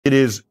It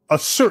is a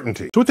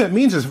certainty. So what that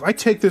means is if I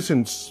take this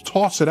and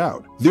toss it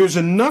out, there's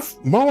enough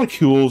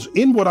molecules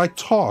in what I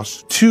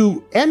toss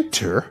to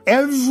enter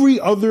every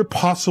other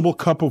possible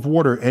cup of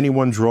water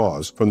anyone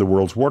draws from the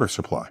world's water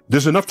supply.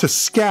 There's enough to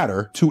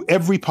scatter to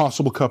every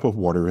possible cup of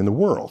water in the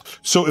world.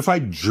 So if I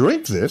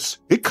drink this,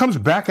 it comes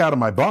back out of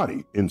my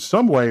body in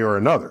some way or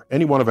another,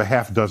 any one of a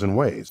half dozen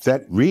ways.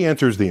 That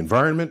re-enters the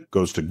environment,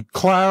 goes to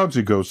clouds,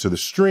 it goes to the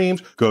streams,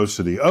 goes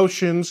to the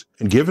oceans,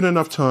 and given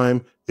enough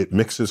time, it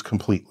mixes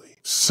completely.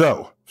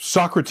 So,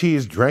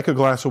 Socrates drank a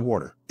glass of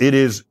water. It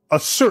is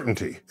a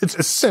certainty. It's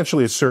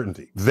essentially a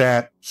certainty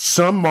that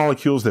some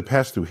molecules that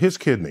passed through his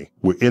kidney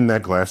were in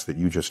that glass that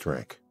you just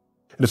drank.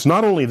 And it's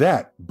not only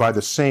that, by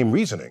the same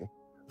reasoning,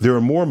 there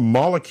are more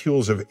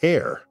molecules of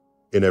air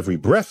in every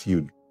breath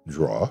you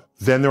draw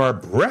than there are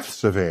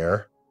breaths of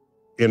air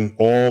in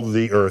all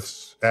the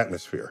Earth's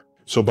atmosphere.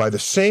 So by the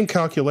same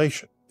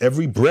calculation,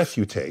 every breath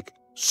you take,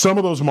 some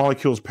of those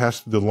molecules pass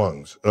through the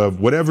lungs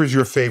of whatever is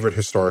your favorite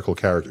historical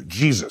character,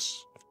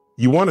 Jesus.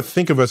 You want to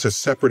think of us as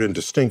separate and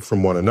distinct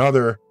from one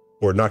another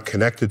or not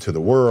connected to the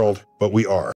world, but we are.